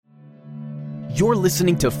You're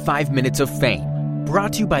listening to 5 Minutes of Fame,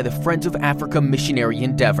 brought to you by the Friends of Africa Missionary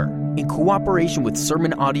Endeavor, in cooperation with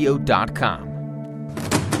SermonAudio.com.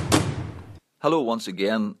 Hello once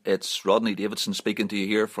again, it's Rodney Davidson speaking to you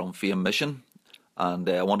here from Fame Mission, and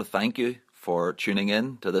I want to thank you for tuning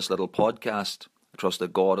in to this little podcast. I trust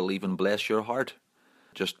that God will even bless your heart,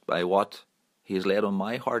 just by what He has laid on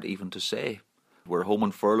my heart even to say. We're home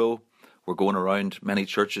on furlough, we're going around many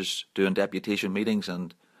churches doing deputation meetings,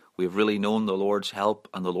 and we've really known the Lord's help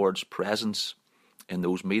and the Lord's presence in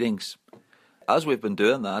those meetings. As we've been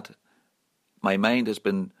doing that, my mind has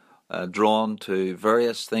been drawn to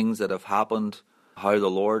various things that have happened, how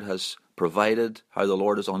the Lord has provided, how the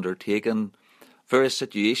Lord has undertaken, various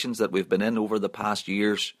situations that we've been in over the past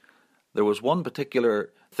years. There was one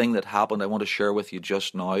particular thing that happened I want to share with you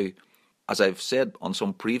just now. As I've said on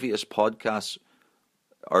some previous podcasts,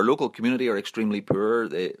 our local community are extremely poor.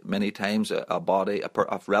 Many times a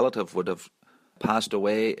relative would have passed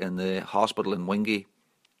away in the hospital in Wingie,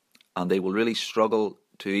 and they will really struggle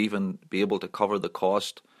to even be able to cover the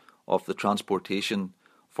cost of the transportation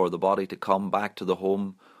for the body to come back to the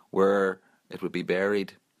home where it would be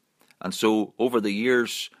buried. And so over the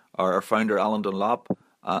years, our founder Alan Dunlop,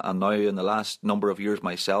 and now in the last number of years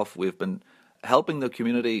myself, we've been helping the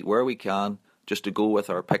community where we can, just to go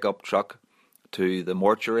with our pickup truck to the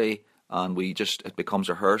mortuary, and it becomes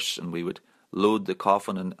a hearse, and we would load the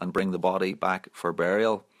coffin and bring the body back for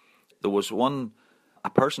burial. There was a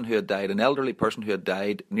person who had died, an elderly person who had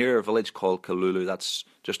died near a village called Kalulu. That's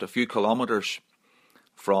just a few kilometres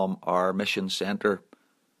from our mission centre.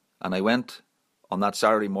 And I went on that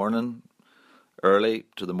Saturday morning early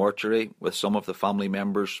to the mortuary with some of the family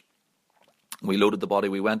members. We loaded the body,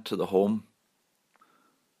 we went to the home.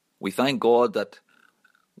 We thank God that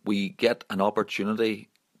we get an opportunity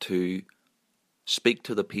to speak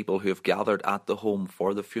to the people who have gathered at the home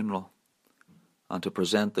for the funeral and to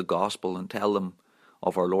present the gospel and tell them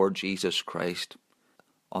of our Lord Jesus Christ.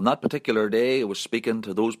 On that particular day, I was speaking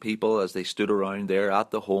to those people as they stood around there at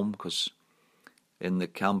the home, because in the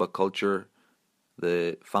Kamba culture,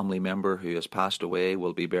 the family member who has passed away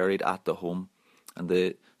will be buried at the home. And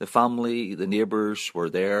the family, the neighbours were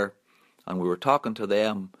there, and we were talking to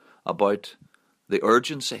them about the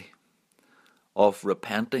urgency of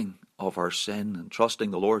repenting of our sin and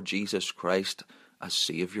trusting the Lord Jesus Christ as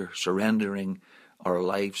Saviour, surrendering our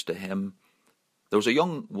lives to Him. There was a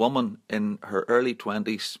young woman in her early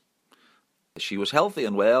 20s. She was healthy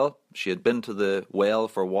and well. She had been to the well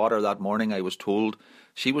for water that morning, I was told.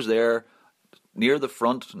 She was there near the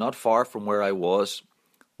front, not far from where I was.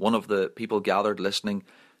 One of the people gathered listening,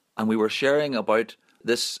 and we were sharing about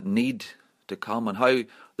this need to come and how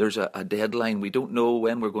there's a deadline. We don't know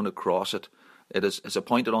when we're going to cross it. It is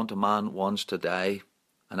appointed unto man once to die,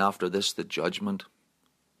 and after this the judgment.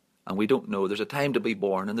 And we don't know. There's a time to be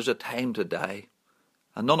born and there's a time to die.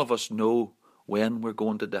 And none of us know when we're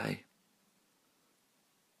going to die.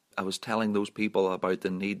 I was telling those people about the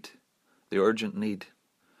need, the urgent need,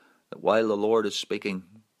 that while the Lord is speaking,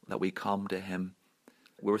 that we come to Him.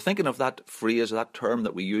 We were thinking of that phrase, that term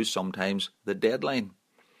that we use sometimes, the deadline.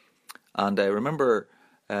 And I remember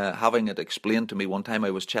having it explained to me one time.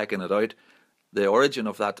 I was checking it out. The origin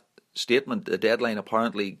of that statement, the deadline,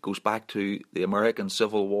 apparently goes back to the American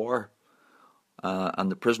Civil War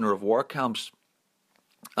and the prisoner of war camps,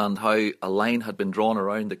 and how a line had been drawn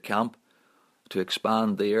around the camp to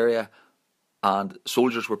expand the area, and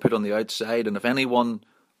soldiers were put on the outside, and if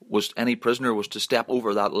any prisoner was to step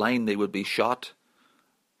over that line, they would be shot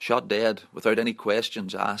dead without any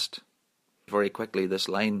questions asked. Very quickly, this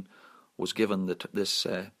line was given this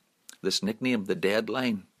nickname, the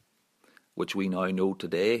Deadline, which we now know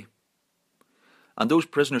today. And those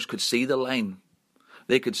prisoners could see the line.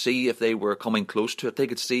 They could see if they were coming close to it. They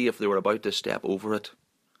could see if they were about to step over it.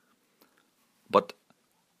 But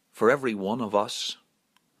for every one of us,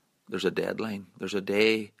 there's a deadline. There's a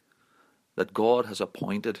day that God has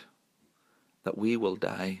appointed that we will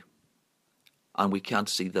die. And we can't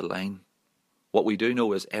see the line. What we do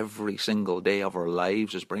know is every single day of our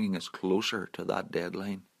lives is bringing us closer to that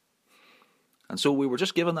deadline. And so we were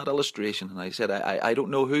just given that illustration, and I said, I don't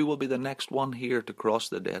know who will be the next one here to cross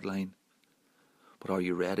the deadline. But are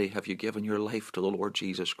you ready? Have you given your life to the Lord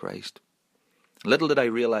Jesus Christ? Little did I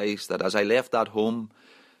realize that as I left that home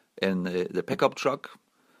in the pickup truck,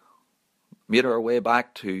 made our way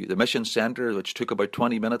back to the mission centre, which took about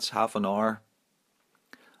 20 minutes, half an hour,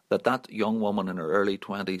 that young woman in her early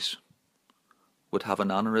 20s would have an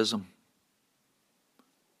aneurysm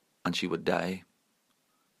and she would die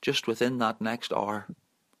just within that next hour.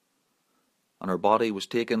 And her body was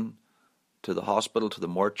taken to the hospital, to the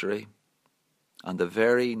mortuary, and the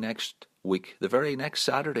very next week, the very next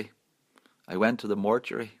Saturday, I went to the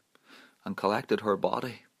mortuary and collected her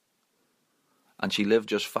body. And she lived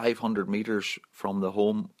just 500 metres from the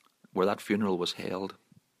home where that funeral was held.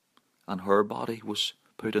 And her body was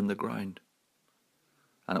put in the ground.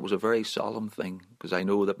 And it was a very solemn thing, because I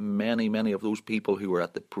know that many, many of those people who were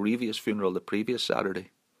at the previous funeral, the previous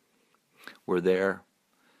Saturday, were there.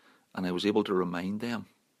 And I was able to remind them.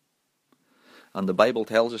 And the Bible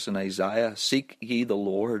tells us in Isaiah, "Seek ye the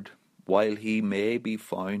Lord while he may be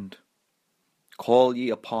found. Call ye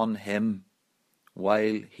upon him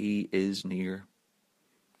while he is near."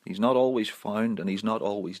 He's not always found and he's not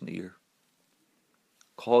always near.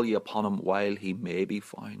 Call ye upon him while he may be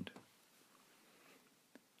found.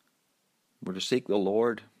 We're to seek the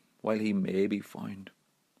Lord while he may be found,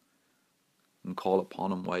 and call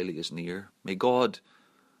upon him while he is near. May God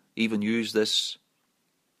even use this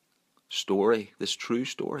story, this true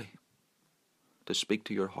story, to speak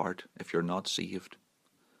to your heart if you're not saved.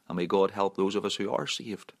 And may God help those of us who are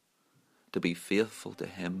saved to be faithful to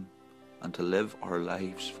him and to live our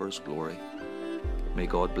lives for his glory. May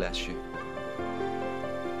God bless you.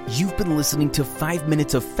 You've been listening to 5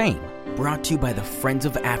 Minutes of Fame, brought to you by the Friends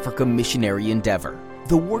of Africa Missionary Endeavor.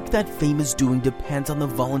 The work that Fame is doing depends on the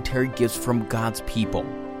voluntary gifts from God's people.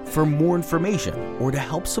 For more information or to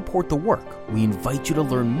help support the work, we invite you to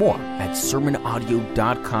learn more at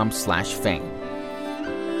sermonaudio.com/fame.